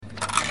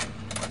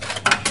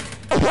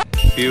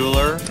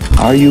Bueller.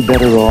 Are you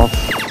better off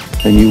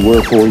than you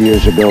were 4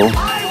 years ago?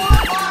 I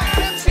want my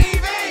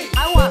MTV!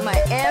 I want my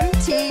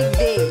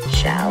MTV.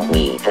 Shall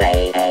we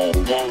play a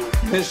game?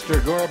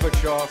 Mr.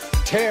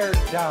 Gorbachev, tear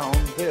down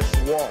this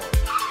wall.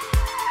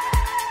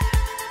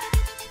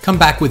 Come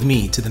back with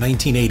me to the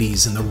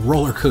 1980s and the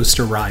roller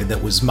coaster ride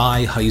that was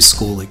my high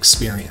school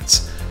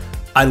experience.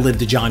 I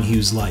lived a John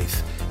Hughes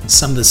life, and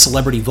some of the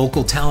celebrity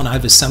vocal talent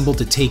I've assembled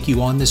to take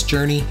you on this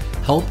journey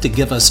helped to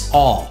give us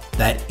all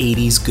that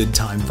 80s good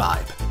time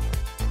vibe.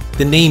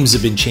 The names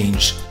have been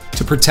changed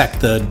to protect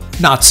the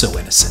not so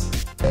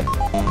innocent.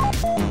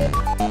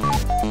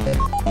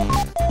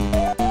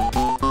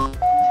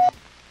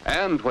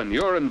 And when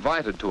you're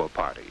invited to a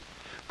party,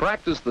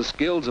 practice the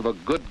skills of a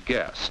good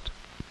guest.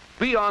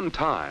 Be on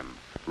time,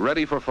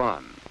 ready for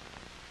fun.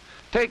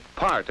 Take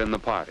part in the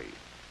party.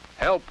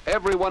 Help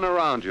everyone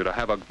around you to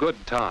have a good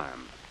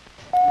time.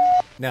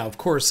 Now, of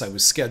course, I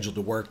was scheduled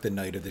to work the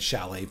night of the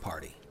chalet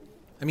party.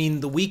 I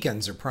mean, the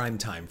weekends are prime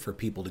time for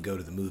people to go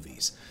to the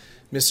movies.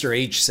 Mr.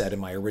 H said in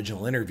my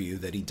original interview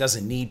that he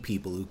doesn't need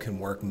people who can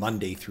work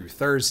Monday through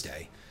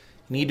Thursday.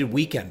 He needed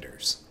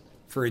weekenders.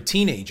 For a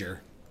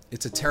teenager,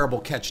 it's a terrible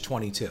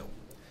catch-22.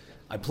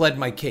 I pled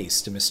my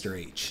case to Mr.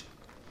 H.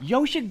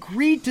 Yosh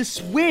agreed to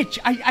switch.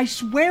 I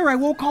swear I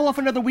won't call off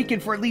another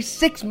weekend for at least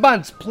 6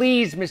 months.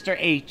 Please, Mr.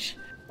 H.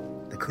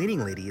 The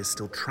cleaning lady is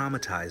still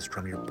traumatized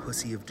from your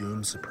Pussy of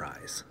Doom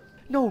surprise.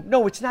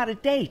 No, it's not a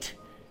date.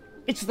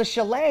 It's the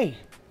chalet.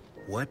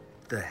 What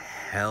the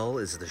hell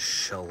is the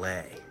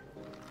chalet?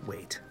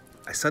 Wait,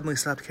 I suddenly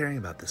stopped caring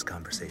about this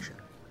conversation.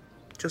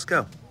 Just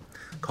go.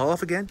 Call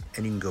off again,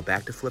 and you can go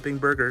back to flipping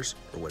burgers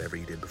or whatever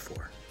you did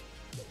before.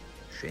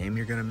 Shame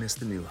you're gonna miss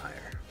the new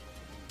hire.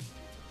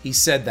 He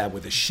said that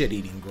with a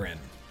shit-eating grin.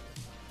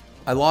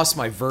 I lost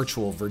my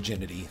virtual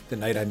virginity the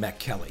night I met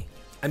Kelly.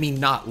 I mean,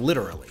 not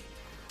literally,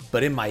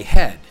 but in my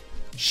head,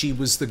 she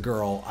was the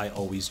girl I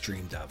always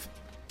dreamed of.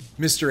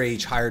 Mr.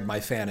 H hired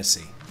my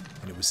fantasy,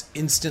 and it was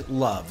instant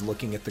love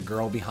looking at the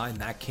girl behind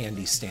that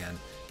candy stand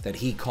that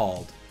he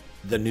called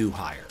the new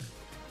hire.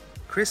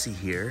 Chrissy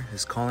here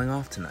is calling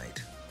off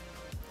tonight.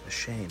 A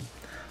shame.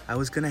 I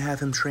was gonna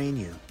have him train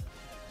you.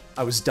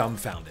 I was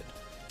dumbfounded.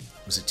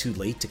 Was it too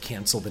late to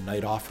cancel the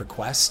night off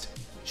request?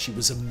 She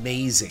was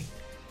amazing.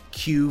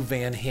 Q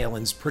Van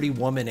Halen's Pretty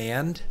Woman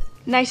and...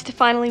 Nice to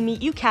finally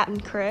meet you, Captain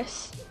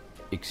Chris.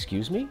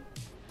 Excuse me?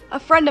 A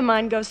friend of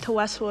mine goes to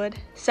Westwood.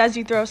 Says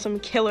you throw some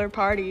killer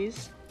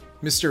parties.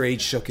 Mr.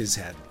 H shook his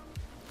head.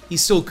 He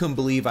still couldn't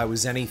believe I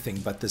was anything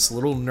but this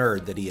little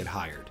nerd that he had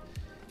hired.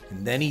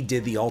 And then he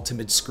did the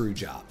ultimate screw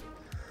job.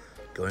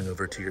 Going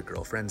over to your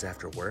girlfriend's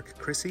after work,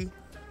 Chrissy?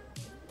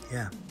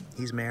 Yeah,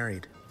 he's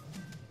married.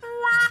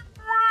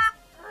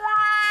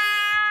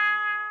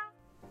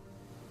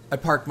 I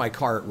parked my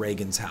car at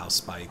Reagan's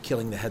house by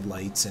killing the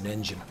headlights and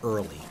engine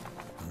early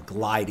and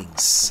gliding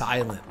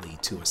silently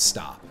to a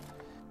stop.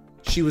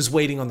 She was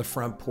waiting on the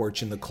front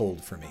porch in the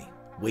cold for me,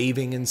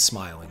 waving and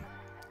smiling.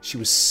 She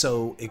was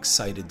so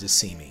excited to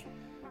see me.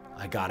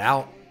 I got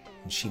out,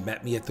 and she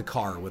met me at the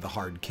car with a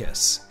hard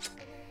kiss.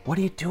 What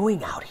are you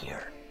doing out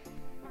here?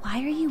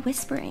 Why are you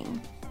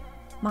whispering?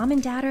 Mom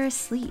and Dad are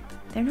asleep.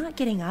 They're not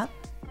getting up.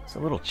 It's a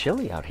little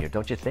chilly out here,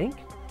 don't you think?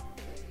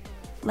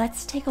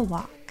 Let's take a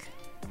walk.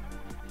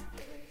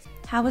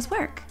 How was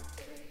work?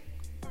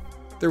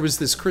 There was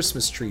this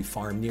Christmas tree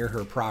farm near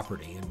her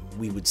property, and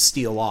we would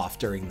steal off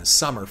during the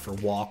summer for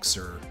walks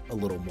or a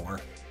little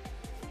more.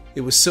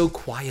 It was so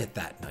quiet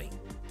that night.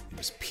 It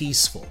was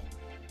peaceful,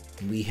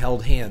 and we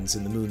held hands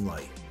in the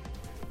moonlight.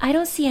 I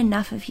don't see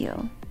enough of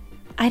you.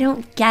 I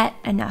don't get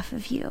enough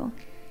of you.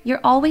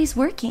 You're always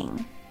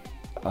working.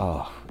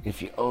 Oh,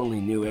 if you only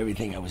knew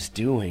everything I was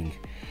doing.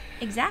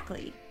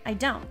 Exactly. I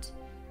don't.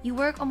 You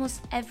work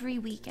almost every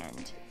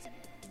weekend.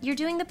 You're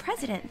doing the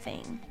president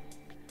thing.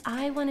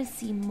 I want to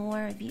see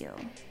more of you.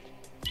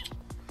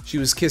 She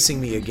was kissing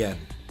me again,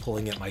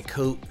 pulling at my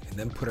coat, and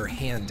then put her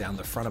hand down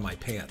the front of my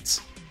pants.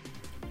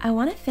 I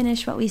want to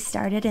finish what we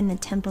started in the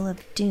Temple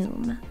of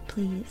Doom,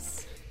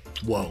 please.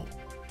 Whoa.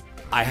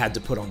 I had to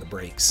put on the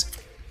brakes.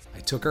 I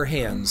took her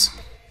hands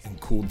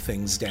and cooled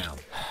things down.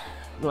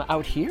 No,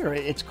 out here,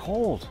 it's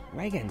cold.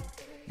 Reagan,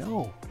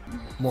 no.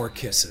 More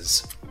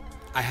kisses.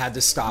 I had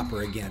to stop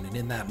her again, and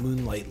in that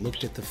moonlight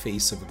looked at the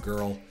face of a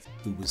girl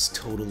who was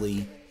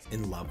totally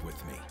in love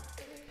with me.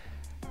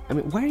 I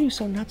mean, why are you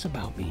so nuts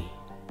about me?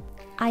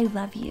 I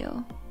love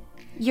you.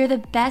 You're the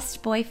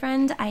best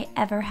boyfriend I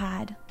ever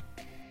had.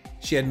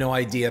 She had no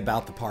idea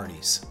about the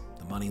parties,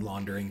 the money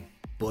laundering,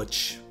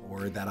 Butch,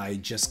 or that I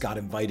just got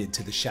invited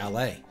to the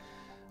chalet.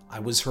 I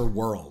was her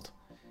world,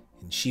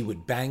 and she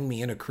would bang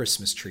me in a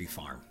Christmas tree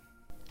farm.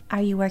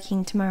 Are you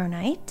working tomorrow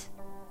night?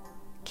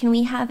 Can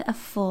we have a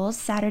full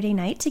Saturday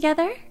night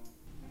together?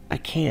 I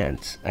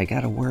can't. I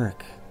gotta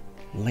work.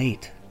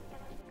 Late.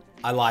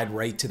 I lied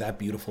right to that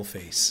beautiful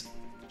face.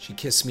 She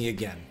kissed me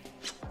again.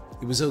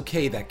 It was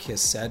okay, that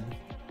kiss said.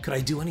 Could I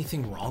do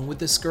anything wrong with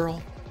this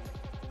girl?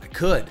 I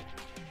could,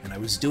 and I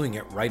was doing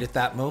it right at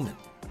that moment.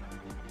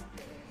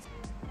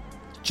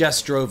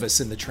 Jess drove us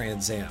in the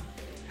Trans Am.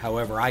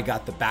 However, I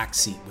got the back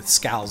seat with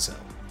Scalzo.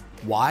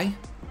 Why?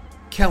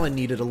 Kellen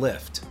needed a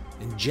lift,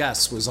 and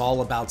Jess was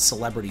all about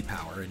celebrity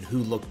power and who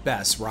looked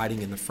best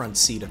riding in the front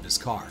seat of his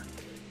car.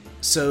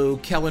 So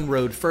Kellen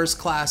rode first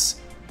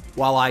class,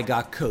 while I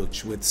got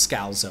coach with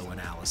Scalzo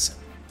and Allison.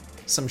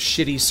 Some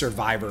shitty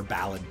Survivor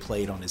ballad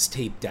played on his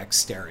tape deck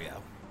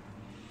stereo.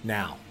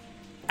 Now,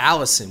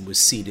 Allison was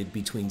seated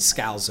between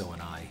Scalzo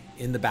and I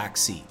in the back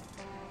seat,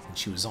 and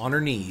she was on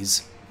her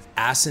knees,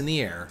 ass in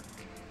the air,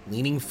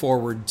 leaning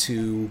forward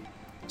to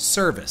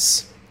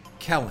service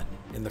Kellen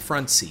in the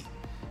front seat,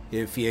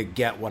 if you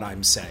get what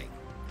I'm saying.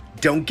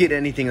 Don't get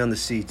anything on the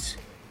seats.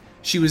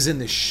 She was in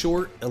this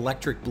short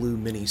electric blue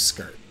mini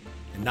skirt,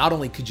 and not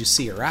only could you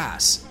see her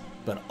ass,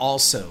 but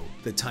also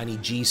the tiny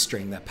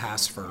G-string that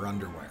passed for her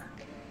underwear.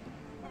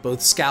 Both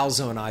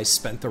Scalzo and I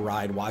spent the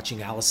ride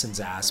watching Allison's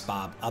ass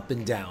bob up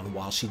and down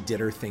while she did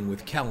her thing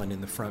with Kellen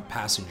in the front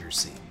passenger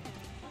seat.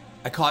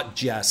 I caught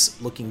Jess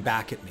looking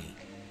back at me,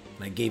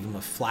 and I gave him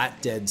a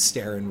flat, dead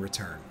stare in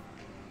return.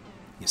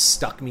 "You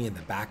stuck me in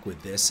the back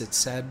with this," it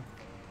said.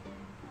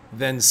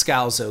 Then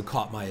Scalzo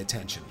caught my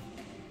attention.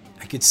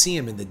 I could see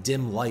him in the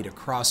dim light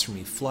across from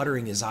me,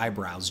 fluttering his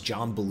eyebrows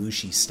John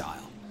Belushi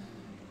style.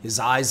 His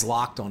eyes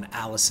locked on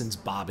Allison's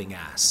bobbing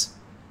ass.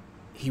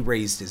 He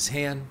raised his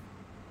hand,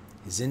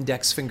 his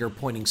index finger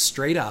pointing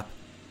straight up,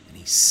 and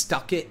he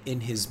stuck it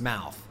in his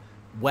mouth,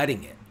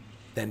 wetting it,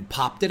 then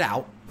popped it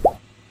out,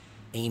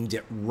 aimed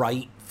it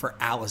right for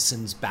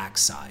Allison's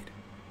backside.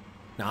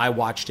 Now I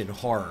watched in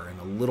horror and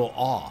a little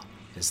awe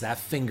as that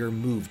finger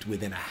moved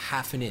within a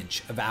half an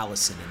inch of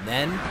Allison, and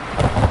then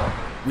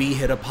we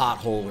hit a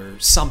pothole or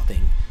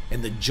something,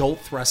 and the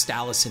jolt thrust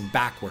Allison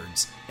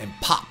backwards, and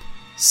pop!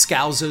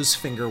 Scalzo's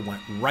finger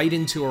went right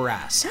into her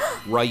ass,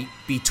 right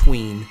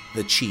between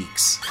the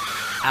cheeks.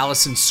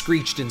 Allison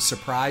screeched in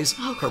surprise.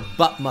 Her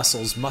butt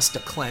muscles must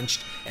have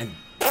clenched, and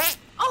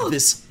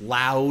this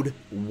loud,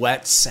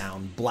 wet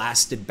sound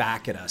blasted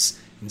back at us,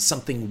 and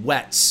something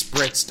wet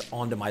spritzed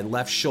onto my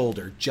left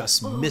shoulder,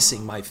 just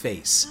missing my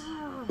face.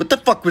 What the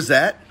fuck was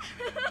that?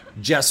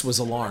 Jess was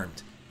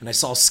alarmed, and I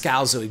saw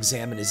Scalzo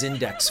examine his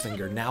index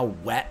finger, now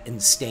wet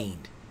and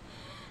stained.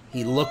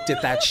 He looked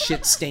at that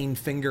shit-stained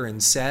finger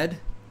and said,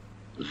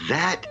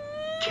 "That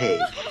cake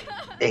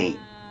ain't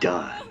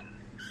done."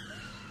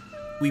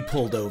 We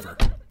pulled over.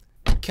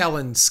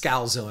 Kellen,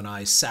 Scalzo, and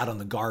I sat on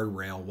the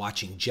guardrail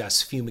watching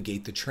Jess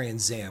fumigate the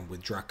Trans Am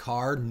with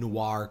Drakkar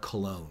Noir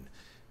cologne,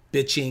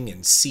 bitching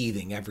and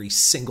seething every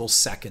single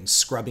second,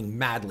 scrubbing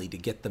madly to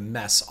get the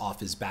mess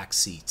off his back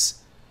seats.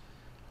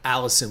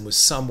 Allison was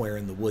somewhere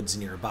in the woods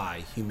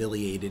nearby,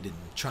 humiliated and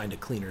trying to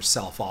clean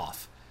herself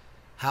off.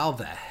 How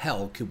the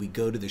hell could we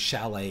go to the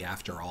chalet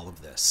after all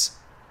of this?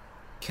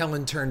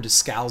 Kellen turned to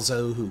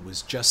Scalzo, who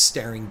was just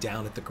staring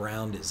down at the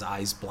ground, his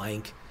eyes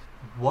blank.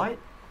 "What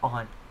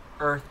on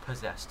earth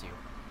possessed you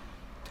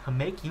to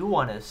make you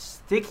want to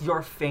stick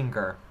your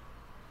finger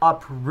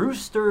up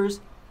Rooster's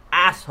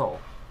asshole?"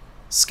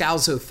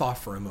 Scalzo thought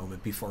for a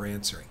moment before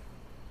answering.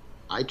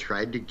 "I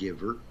tried to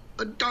give her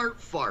a dart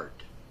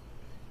fart.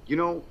 You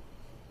know,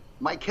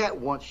 my cat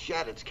once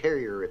shat its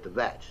carrier at the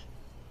vet.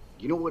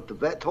 You know what the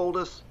vet told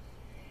us?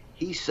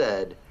 He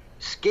said,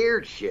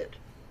 scared shit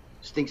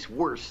stinks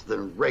worse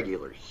than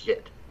regular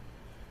shit.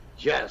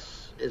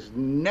 Jess is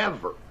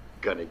never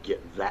gonna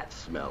get that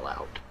smell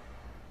out."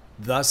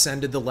 Thus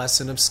ended the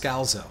lesson of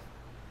Scalzo.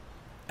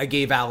 I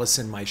gave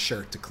Allison my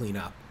shirt to clean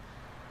up.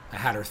 I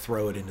had her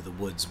throw it into the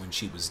woods when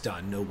she was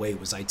done. No way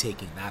was I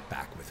taking that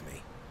back with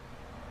me.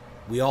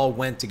 We all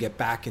went to get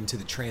back into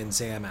the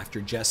Trans Am after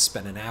Jess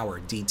spent an hour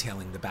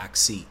detailing the back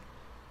seat.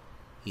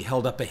 He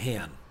held up a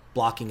hand,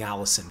 blocking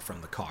Allison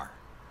from the car.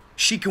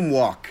 "She can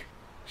walk."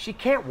 She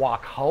can't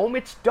walk home.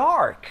 It's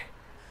dark.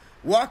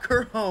 "Walk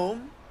her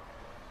home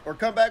or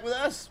come back with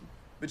us,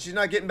 but she's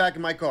not getting back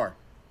in my car."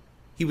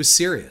 He was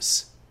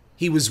serious.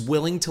 He was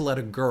willing to let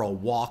a girl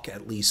walk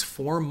at least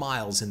 4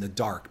 miles in the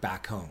dark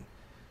back home.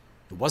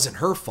 It wasn't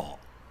her fault,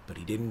 but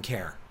he didn't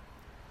care.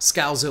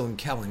 Scalzo and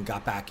Kellen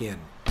got back in,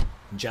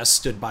 and Jess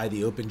stood by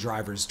the open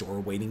driver's door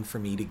waiting for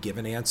me to give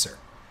an answer.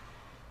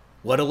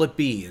 "What'll it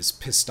be?" his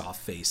pissed-off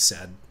face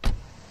said.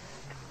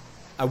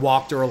 I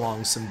walked her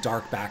along some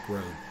dark back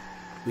road.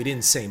 We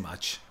didn't say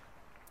much.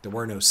 There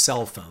were no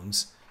cell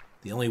phones.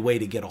 The only way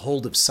to get a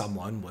hold of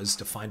someone was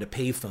to find a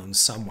payphone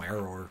somewhere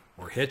or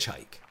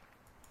hitchhike.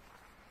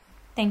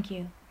 Thank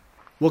you.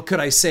 What could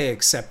I say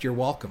except you're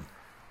welcome?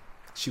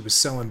 She was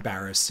so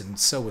embarrassed, and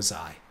so was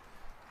I.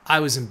 I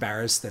was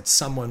embarrassed that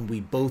someone we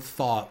both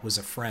thought was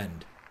a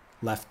friend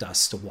left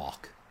us to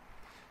walk.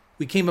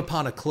 We came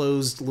upon a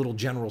closed little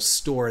general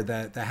store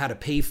that had a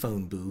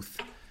payphone booth.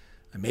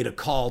 I made a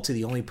call to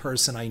the only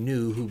person I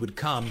knew who would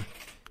come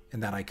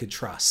and that I could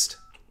trust.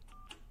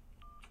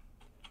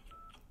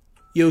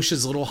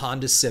 Yosha's little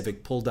Honda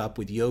Civic pulled up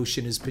with Yosh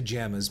in his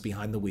pajamas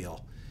behind the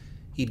wheel.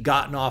 He'd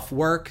gotten off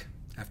work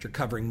after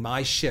covering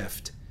my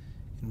shift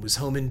and was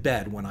home in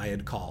bed when I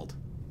had called.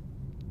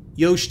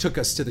 Yosh took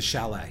us to the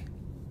chalet.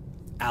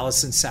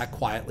 Allison sat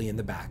quietly in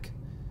the back.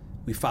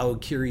 We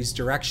followed Kiri's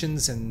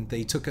directions, and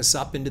they took us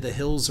up into the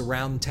hills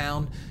around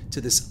town to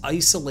this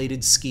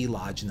isolated ski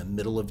lodge in the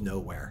middle of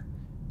nowhere.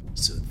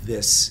 So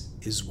this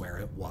is where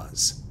it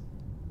was.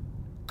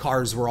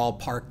 Cars were all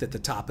parked at the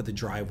top of the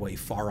driveway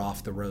far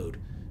off the road.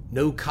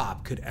 No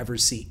cop could ever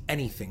see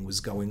anything was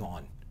going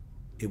on.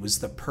 It was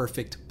the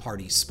perfect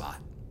party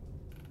spot.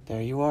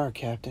 There you are,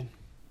 Captain.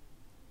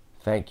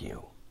 Thank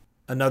you.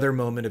 Another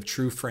moment of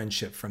true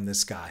friendship from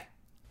this guy.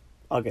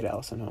 I'll get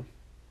Allison home.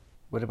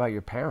 What about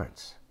your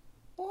parents?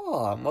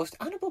 Oh, most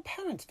honorable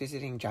parents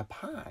visiting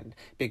Japan.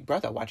 Big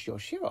brother watch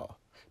Yoshiro.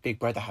 Big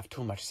brother have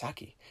too much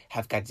sake.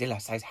 Have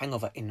Godzilla-sized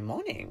hangover in the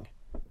morning.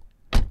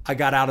 I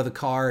got out of the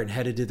car and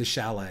headed to the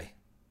chalet.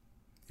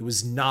 It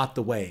was not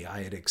the way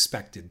I had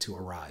expected to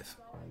arrive.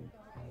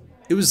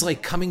 It was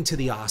like coming to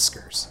the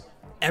Oscars.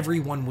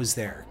 Everyone was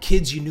there.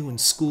 Kids you knew in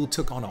school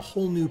took on a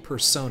whole new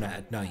persona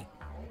at night.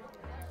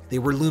 They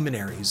were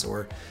luminaries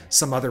or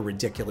some other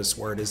ridiculous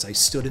word as I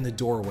stood in the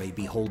doorway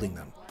beholding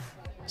them.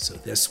 So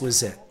this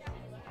was it.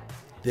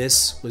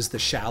 This was the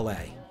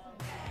chalet.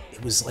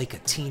 It was like a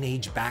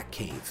teenage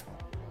Batcave,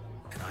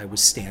 and I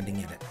was standing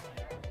in it.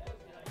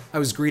 I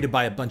was greeted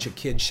by a bunch of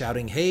kids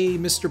shouting, "Hey,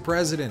 Mr.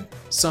 President."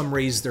 Some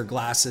raised their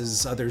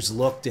glasses, others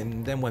looked,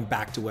 and then went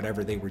back to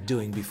whatever they were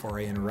doing before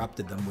I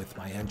interrupted them with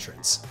my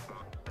entrance.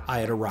 I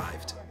had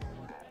arrived.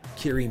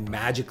 Kiri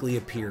magically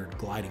appeared,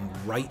 gliding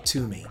right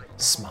to me,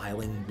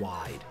 smiling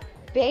wide.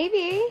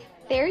 Baby,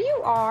 there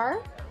you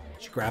are.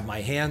 She grabbed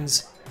my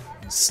hands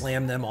and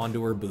slammed them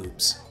onto her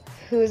boobs.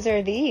 Whose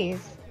are these?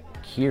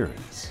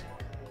 Kiri's.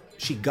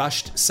 She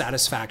gushed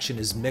satisfaction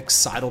as Mick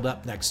sidled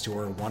up next to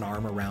her, one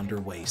arm around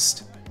her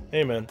waist.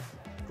 Hey man,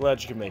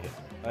 glad you could make it.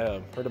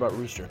 I heard about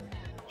Rooster.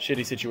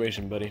 Shitty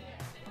situation, buddy.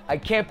 I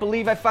can't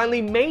believe I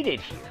finally made it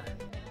here.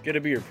 Good to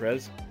be your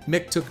prez.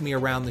 Mick took me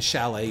around the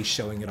chalet,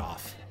 showing it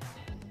off.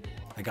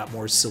 I got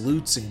more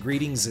salutes and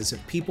greetings as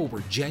if people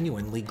were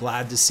genuinely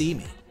glad to see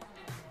me.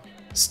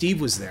 Steve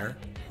was there,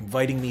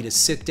 inviting me to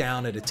sit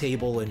down at a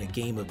table in a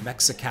game of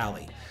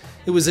Mexicali.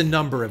 It was a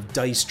number of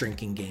dice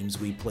drinking games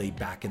we played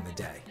back in the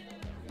day.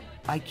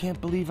 I can't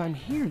believe I'm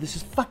here. This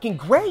is fucking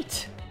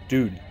great.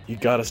 Dude, you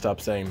gotta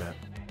stop saying that.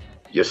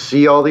 You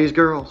see all these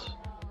girls?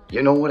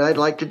 You know what I'd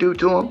like to do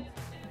to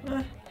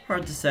them?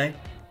 Hard to say.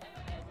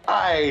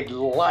 I'd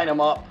line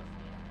them up,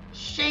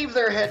 shave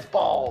their heads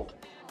bald,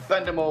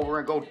 bend them over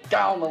and go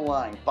down the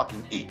line,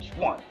 fucking each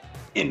one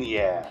in the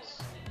ass.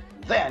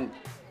 Then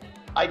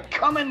I'd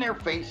come in their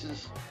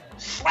faces,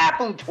 slap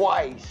them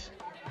twice,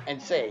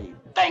 and say,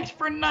 "Thanks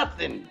for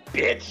nothing,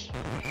 bitch."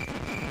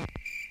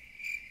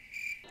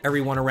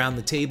 Everyone around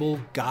the table,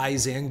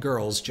 guys and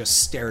girls,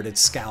 just stared at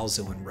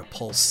Scalzo in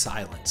repulsed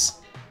silence.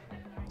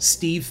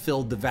 Steve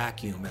filled the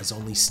vacuum as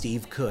only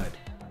Steve could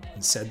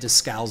and said to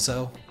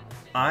Scalzo,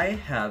 "I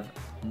have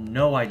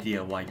no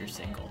idea why you're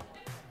single."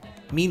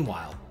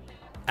 Meanwhile,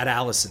 at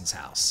Allison's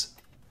house.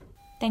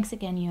 Thanks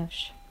again,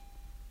 Yosh.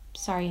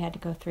 Sorry you had to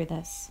go through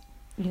this.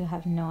 You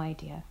have no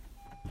idea.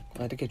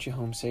 Glad to get you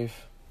home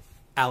safe.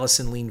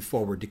 Allison leaned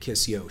forward to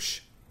kiss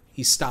Yosh.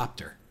 He stopped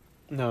her.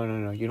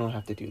 No, you don't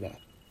have to do that.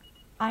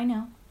 I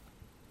know.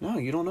 No,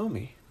 you don't know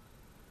me.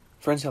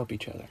 Friends help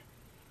each other.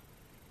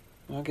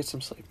 I'll get some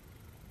sleep.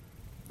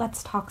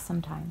 Let's talk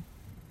sometime.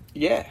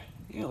 Yeah,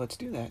 let's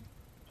do that.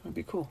 That'd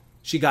be cool.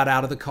 She got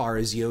out of the car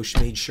as Yosh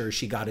made sure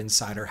she got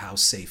inside her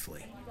house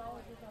safely.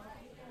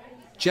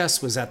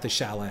 Jess was at the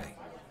chalet.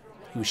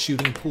 He was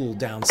shooting pool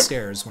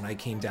downstairs when I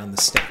came down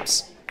the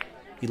steps.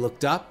 He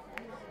looked up.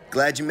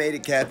 Glad you made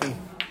it, Cappy.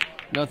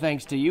 No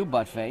thanks to you,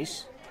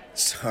 buttface.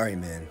 Sorry,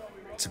 man.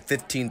 It's a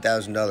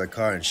 $15,000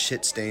 car and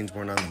shit stains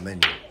weren't on the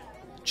menu.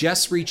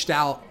 Jess reached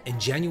out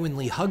and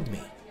genuinely hugged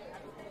me,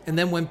 and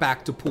then went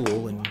back to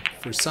pool, and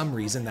for some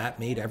reason that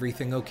made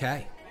everything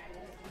okay.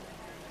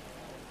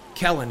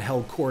 Kellen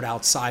held court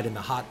outside in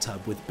the hot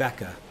tub with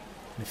Becca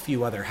and a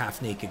few other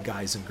half-naked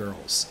guys and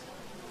girls.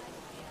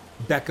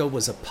 Becca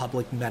was a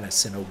public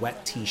menace in a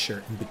wet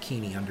t-shirt and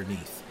bikini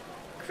underneath.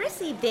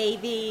 Chrissy,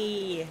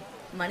 baby!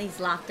 Money's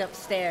locked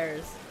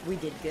upstairs. We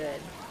did good.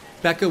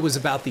 Becca was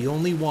about the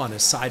only one,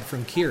 aside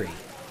from Kiri,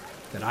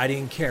 that I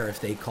didn't care if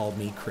they called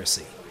me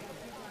Chrissy.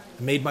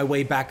 I made my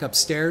way back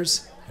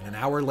upstairs, and an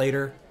hour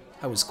later,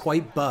 I was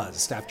quite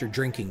buzzed after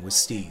drinking with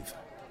Steve.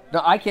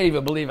 No, I can't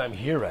even believe I'm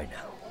here right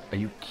now. Are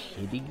you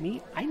kidding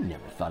me? I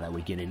never thought I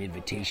would get an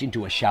invitation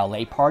to a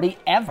chalet party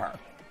ever.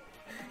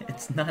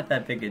 It's not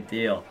that big a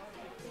deal.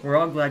 We're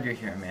all glad you're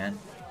here, man.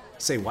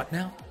 Say what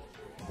now?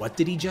 What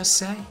did he just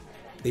say?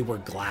 They were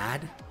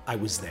glad I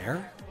was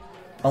there?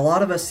 A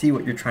lot of us see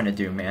what you're trying to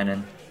do, man,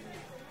 and,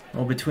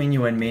 well, between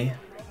you and me,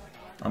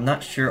 I'm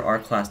not sure our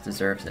class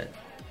deserves it.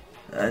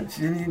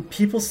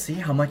 People see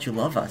how much you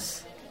love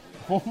us.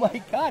 Oh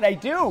my God, I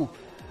do.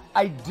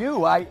 I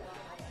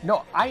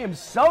am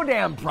so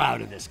damn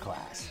proud of this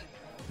class.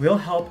 We'll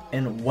help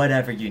in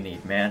whatever you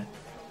need, man.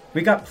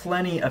 We got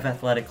plenty of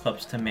athletic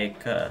clubs to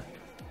make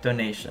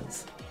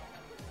donations.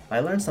 I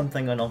learned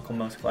something in Uncle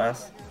Mo's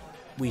class.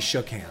 We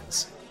shook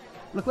hands.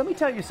 Look, let me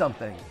tell you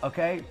something,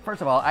 okay?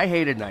 First of all, I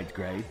hated ninth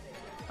grade.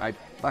 I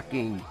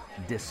fucking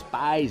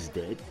despised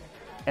it.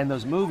 And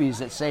those movies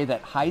that say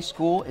that high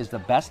school is the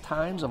best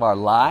times of our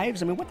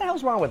lives? I mean, what the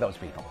hell's wrong with those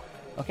people?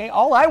 Okay,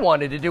 all I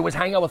wanted to do was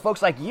hang out with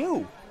folks like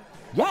you.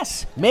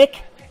 Yes, Mick,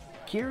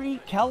 Kiri,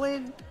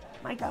 Kellen,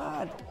 my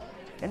God.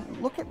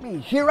 And look at me,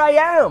 here I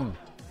am.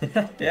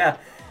 Yeah,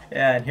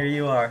 and here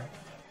you are.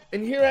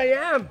 And here I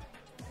am.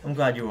 I'm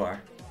glad you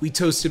are. We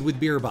toasted with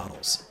beer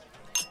bottles.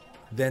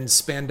 Then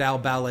Spandau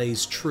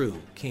Ballet's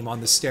True came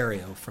on the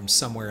stereo from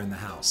somewhere in the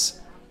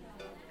house.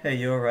 Hey,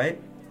 you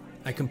alright?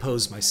 I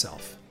composed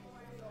myself.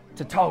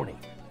 To Tony.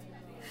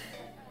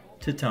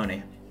 To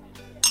Tony.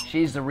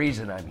 She's the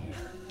reason I'm here.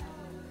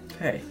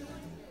 Hey,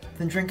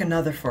 then drink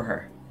another for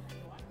her.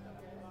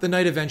 The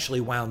night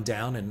eventually wound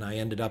down, and I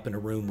ended up in a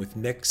room with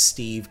Mick,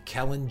 Steve,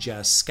 Kellen,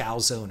 Jess,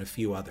 Scalzo, and a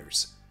few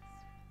others.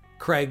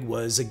 Craig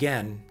was,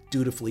 again,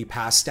 dutifully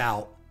passed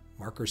out,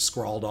 markers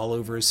scrawled all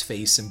over his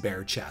face and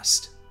bare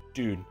chest.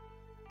 Dude,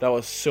 that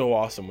was so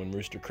awesome when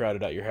Rooster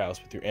crowded out your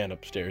house with your aunt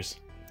upstairs.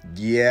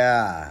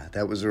 Yeah,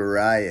 that was a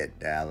riot,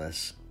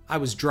 Dallas. I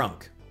was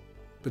drunk,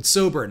 but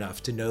sober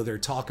enough to know their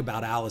talk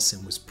about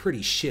Allison was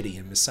pretty shitty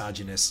and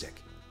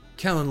misogynistic.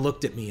 Kellen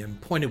looked at me and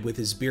pointed with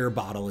his beer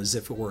bottle as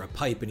if it were a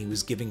pipe and he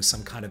was giving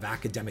some kind of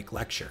academic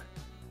lecture.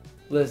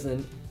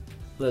 Listen,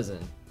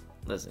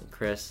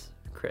 Chris.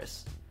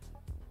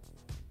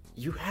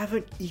 You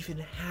haven't even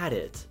had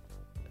it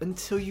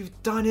until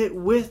you've done it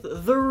with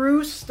the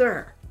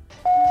Rooster.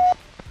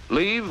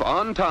 Leave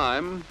on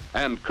time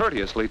and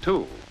courteously,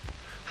 too,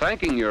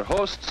 thanking your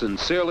host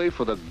sincerely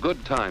for the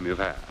good time you've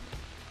had.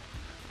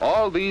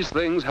 All these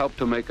things help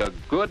to make a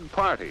good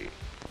party.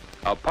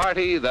 A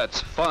party that's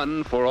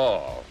fun for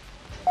all.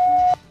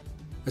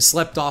 I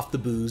slept off the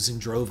booze and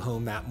drove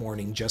home that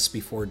morning just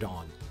before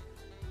dawn.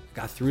 I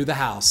got through the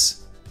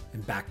house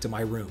and back to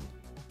my room.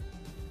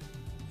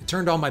 I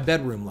turned on my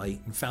bedroom light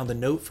and found a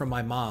note from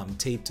my mom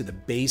taped to the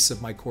base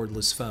of my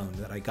cordless phone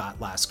that I got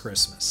last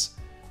Christmas.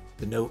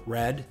 The note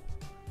read,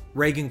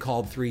 "Reagan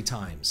called 3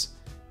 times.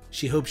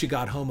 She hopes you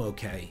got home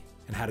okay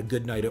and had a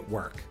good night at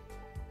work.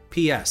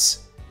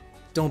 P.S.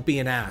 Don't be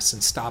an ass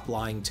and stop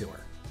lying to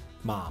her.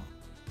 Mom."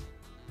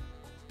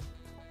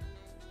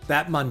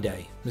 That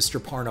Monday,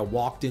 Mr. Parna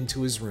walked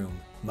into his room,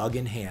 mug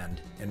in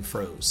hand, and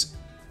froze.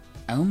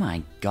 Oh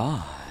my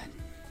God.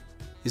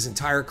 His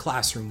entire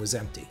classroom was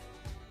empty.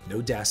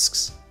 No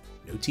desks,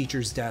 no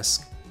teacher's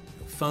desk,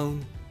 no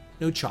phone,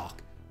 no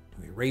chalk,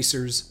 no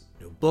erasers,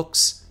 no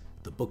books.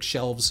 The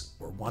bookshelves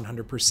were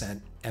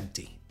 100%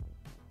 empty.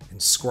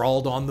 And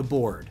scrawled on the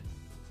board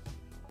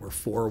were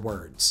 4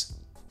 words.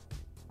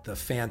 The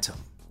Phantom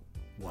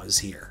was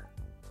here.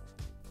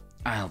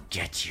 I'll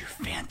get you,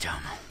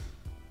 Phantom.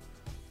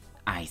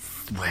 I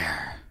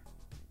swear.